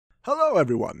Hello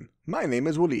everyone, my name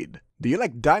is Waleed. Do you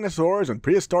like dinosaurs and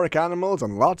prehistoric animals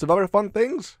and lots of other fun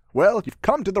things? Well, you've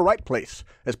come to the right place,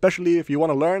 especially if you want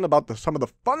to learn about some of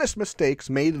the funnest mistakes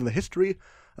made in the history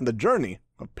and the journey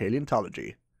of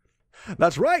paleontology.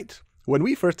 That's right! When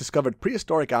we first discovered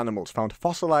prehistoric animals found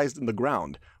fossilized in the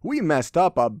ground, we messed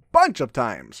up a bunch of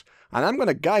times, and I'm going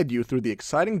to guide you through the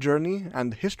exciting journey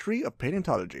and history of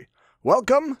paleontology.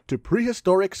 Welcome to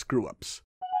Prehistoric Screw-Ups.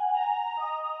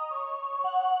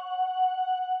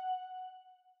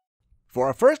 For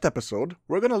our first episode,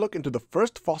 we're going to look into the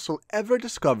first fossil ever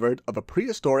discovered of a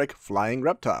prehistoric flying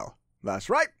reptile. That's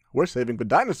right, we're saving the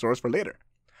dinosaurs for later.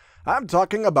 I'm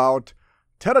talking about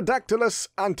Pterodactylus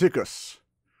antiquus.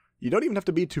 You don't even have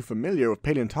to be too familiar with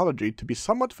paleontology to be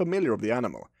somewhat familiar with the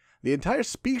animal. The entire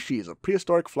species of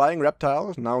prehistoric flying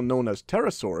reptiles, now known as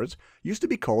pterosaurs, used to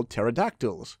be called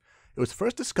pterodactyls. It was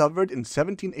first discovered in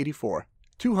 1784,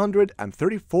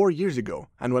 234 years ago,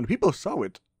 and when people saw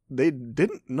it, they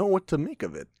didn't know what to make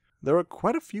of it. There were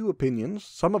quite a few opinions,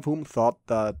 some of whom thought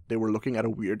that they were looking at a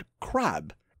weird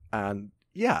crab. And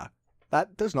yeah,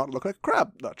 that does not look like a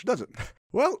crab, does it?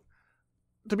 Well,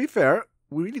 to be fair,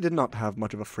 we really did not have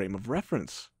much of a frame of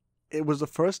reference. It was the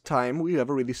first time we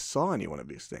ever really saw any one of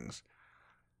these things.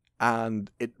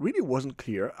 And it really wasn't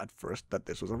clear at first that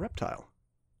this was a reptile.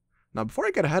 Now, before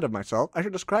I get ahead of myself, I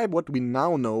should describe what we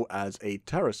now know as a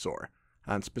pterosaur,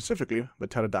 and specifically the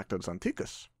Pterodactylus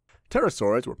antiquus.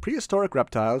 Pterosaurs were prehistoric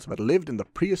reptiles that lived in the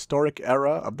prehistoric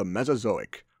era of the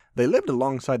Mesozoic. They lived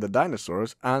alongside the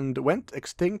dinosaurs and went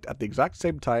extinct at the exact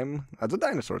same time as the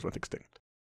dinosaurs went extinct.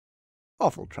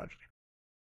 Awful tragedy.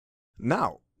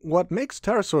 Now, what makes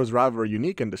pterosaurs rather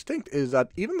unique and distinct is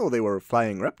that even though they were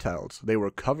flying reptiles, they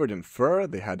were covered in fur,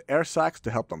 they had air sacs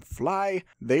to help them fly,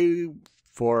 they,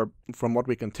 from what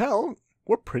we can tell,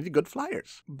 were pretty good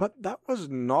flyers. But that was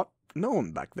not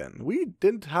known back then. We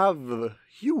didn't have the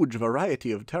huge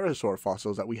variety of pterosaur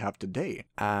fossils that we have today,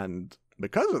 and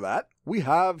because of that, we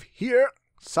have here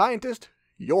scientist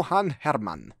Johann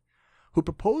Hermann, who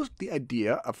proposed the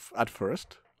idea of, at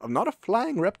first, of not a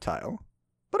flying reptile,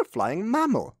 but a flying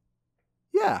mammal.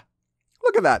 Yeah,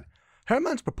 look at that.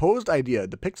 Hermann's proposed idea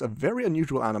depicts a very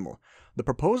unusual animal. The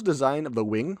proposed design of the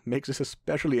wing makes this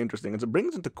especially interesting, as it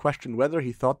brings into question whether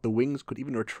he thought the wings could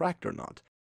even retract or not.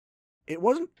 It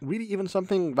wasn't really even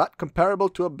something that comparable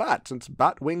to a bat, since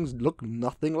bat wings look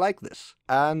nothing like this.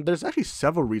 And there's actually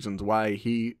several reasons why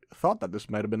he thought that this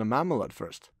might have been a mammal at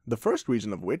first. The first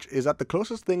reason of which is that the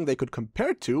closest thing they could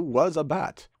compare to was a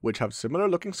bat, which have similar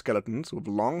looking skeletons with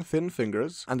long thin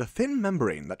fingers and a thin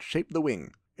membrane that shaped the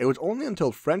wing. It was only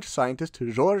until French scientist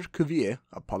Georges Cuvier,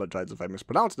 apologize if I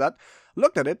mispronounced that,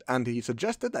 looked at it and he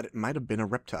suggested that it might have been a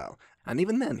reptile. And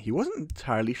even then, he wasn't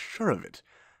entirely sure of it,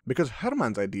 because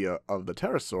Hermann's idea of the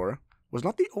pterosaur was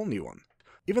not the only one.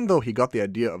 Even though he got the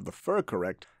idea of the fur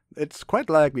correct, it's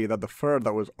quite likely that the fur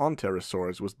that was on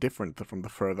pterosaurs was different from the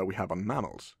fur that we have on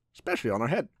mammals, especially on our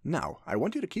head. Now, I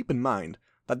want you to keep in mind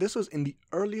that this was in the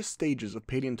earliest stages of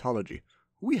paleontology.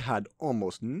 We had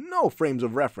almost no frames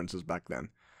of references back then,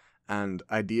 and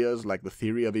ideas like the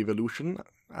theory of evolution,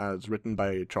 as written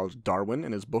by Charles Darwin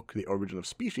in his book The Origin of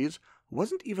Species,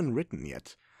 wasn't even written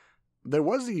yet. There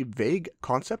was the vague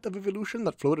concept of evolution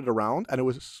that floated around, and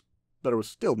there was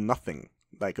still nothing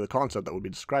like the concept that would be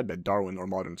described by Darwin or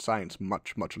modern science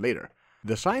much, much later.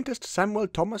 The scientist Samuel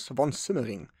Thomas von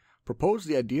Simmering proposed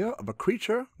the idea of a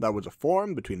creature that was a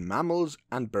form between mammals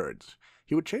and birds.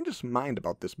 He would change his mind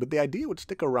about this, but the idea would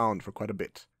stick around for quite a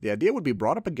bit. The idea would be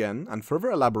brought up again and further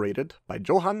elaborated by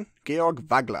Johann Georg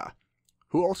Wagler,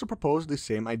 who also proposed the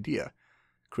same idea,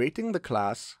 creating the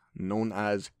class known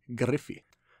as Griffi.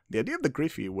 The idea of the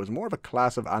Griffi was more of a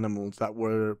class of animals that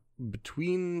were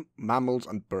between mammals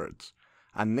and birds,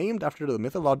 and named after the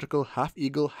mythological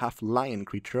half-eagle, half-lion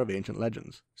creature of ancient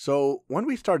legends. So, when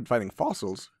we started finding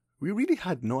fossils, we really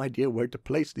had no idea where to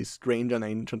place these strange and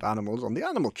ancient animals on the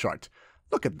animal chart.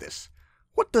 Look at this.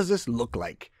 What does this look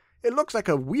like? It looks like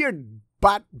a weird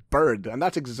bat bird, and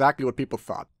that's exactly what people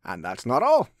thought. And that's not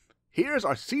all. Here's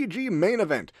our CG main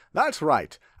event. That's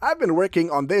right. I've been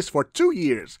working on this for 2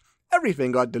 years.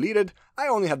 Everything got deleted. I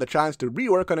only had the chance to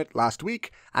rework on it last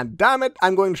week, and damn it,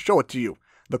 I'm going to show it to you.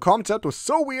 The concept was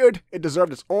so weird, it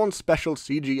deserved its own special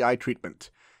CGI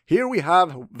treatment. Here we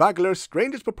have Wagler's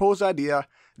strangest proposed idea,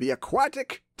 the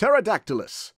aquatic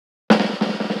Pterodactylus.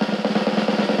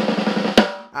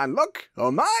 And look,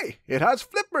 oh my, it has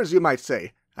flippers, you might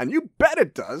say. And you bet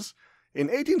it does. In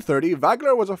 1830,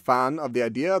 Wagler was a fan of the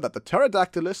idea that the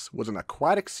Pterodactylus was an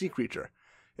aquatic sea creature.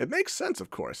 It makes sense, of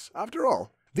course. After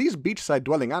all, these beachside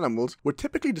dwelling animals were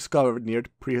typically discovered near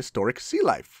prehistoric sea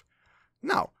life.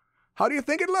 Now, how do you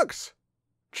think it looks?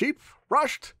 cheap,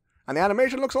 rushed, and the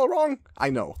animation looks all wrong? I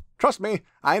know. Trust me,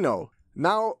 I know.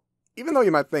 Now, even though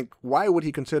you might think, why would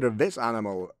he consider this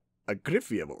animal a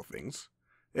griffy of all things?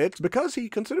 It's because he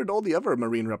considered all the other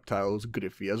marine reptiles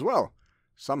griffy as well,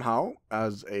 somehow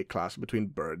as a class between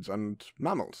birds and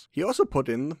mammals. He also put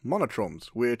in monotromes,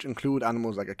 which include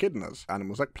animals like echidnas,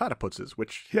 animals like platypuses,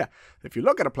 which, yeah, if you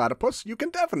look at a platypus, you can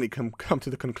definitely come to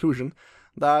the conclusion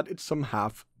that it's some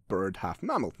half bird, half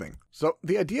mammal thing. So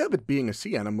the idea of it being a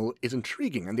sea animal is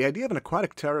intriguing, and the idea of an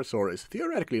aquatic pterosaur is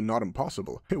theoretically not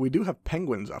impossible. We do have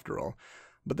penguins after all,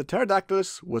 but the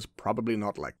Pterodactylus was probably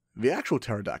not like. The actual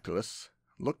Pterodactylus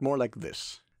looked more like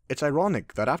this. It's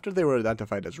ironic that after they were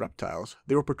identified as reptiles,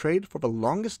 they were portrayed for the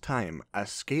longest time as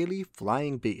scaly,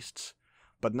 flying beasts.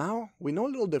 But now, we know a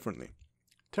little differently.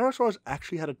 Pterosaurs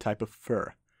actually had a type of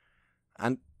fur,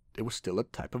 and it was still a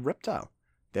type of reptile.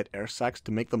 They had air sacs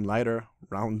to make them lighter,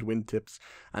 round wingtips,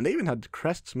 and they even had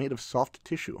crests made of soft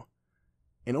tissue.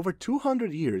 In over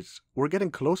 200 years, we're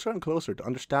getting closer and closer to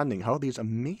understanding how these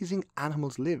amazing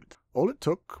animals lived. All it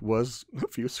took was a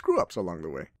few screw-ups along the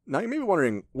way. Now you may be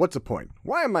wondering, what's the point?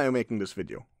 Why am I making this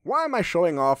video? Why am I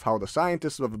showing off how the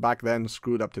scientists of back then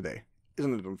screwed up today?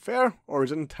 Isn't it unfair, or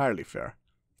is it entirely fair?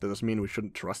 Does this mean we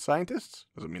shouldn't trust scientists?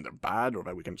 Does it mean they're bad, or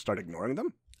that we can start ignoring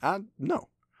them? No.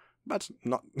 That's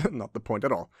not the point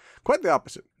at all. Quite the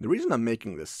opposite. The reason I'm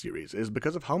making this series is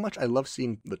because of how much I love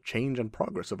seeing the change and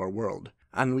progress of our world.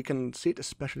 And we can see it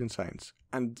especially in science.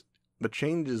 And the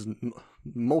change is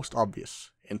most obvious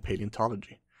in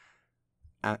paleontology.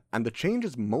 And the change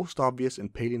is most obvious in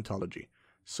paleontology.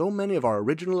 So many of our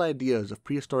original ideas of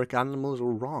prehistoric animals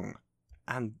were wrong.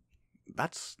 And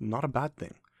that's not a bad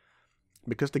thing.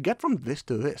 Because to get from this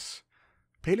to this,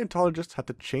 paleontologists had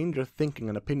to change their thinking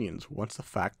and opinions once the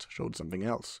facts showed something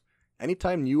else.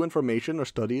 Anytime new information or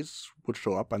studies would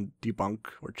show up and debunk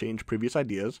or change previous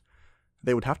ideas,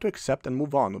 they would have to accept and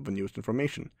move on with the newest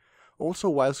information, also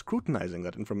while scrutinizing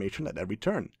that information at every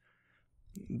turn.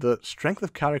 The strength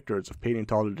of characters of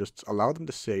paleontologists allowed them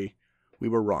to say, we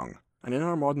were wrong. And in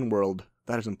our modern world,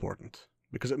 that is important,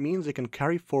 because it means they can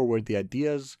carry forward the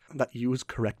ideas that use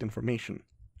correct information.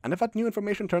 And if that new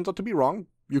information turns out to be wrong,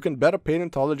 you can bet a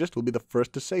paleontologist will be the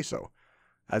first to say so,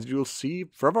 as you'll see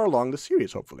further along the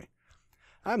series, hopefully.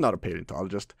 I'm not a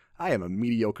paleontologist, I am a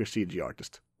mediocre CG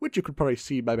artist, which you could probably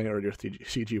see by my earlier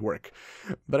CG work,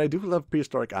 but I do love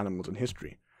prehistoric animals and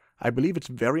history. I believe it's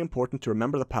very important to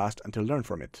remember the past and to learn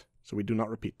from it, so we do not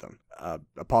repeat them.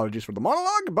 Apologies for the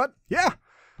monologue, but yeah!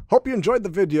 Hope you enjoyed the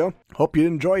video, hope you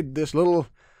enjoyed this little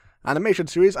animation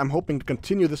series. I'm hoping to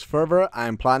continue this further.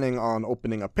 I'm planning on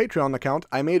opening a Patreon account.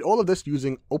 I made all of this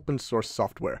using open source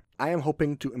software. I am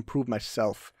hoping to improve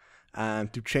myself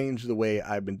and to change the way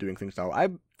I've been doing things now.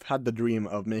 I've had the dream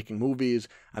of making movies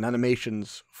and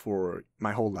animations for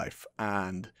my whole life,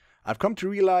 and I've come to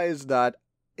realize that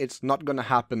it's not going to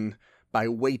happen by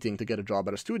waiting to get a job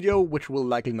at a studio, which will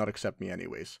likely not accept me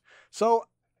anyways. So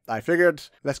I figured,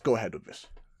 let's go ahead with this.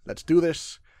 Let's do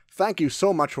this. Thank you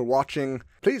so much for watching.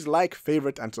 Please like,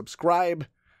 favorite, and subscribe,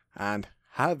 and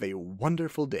have a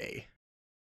wonderful day.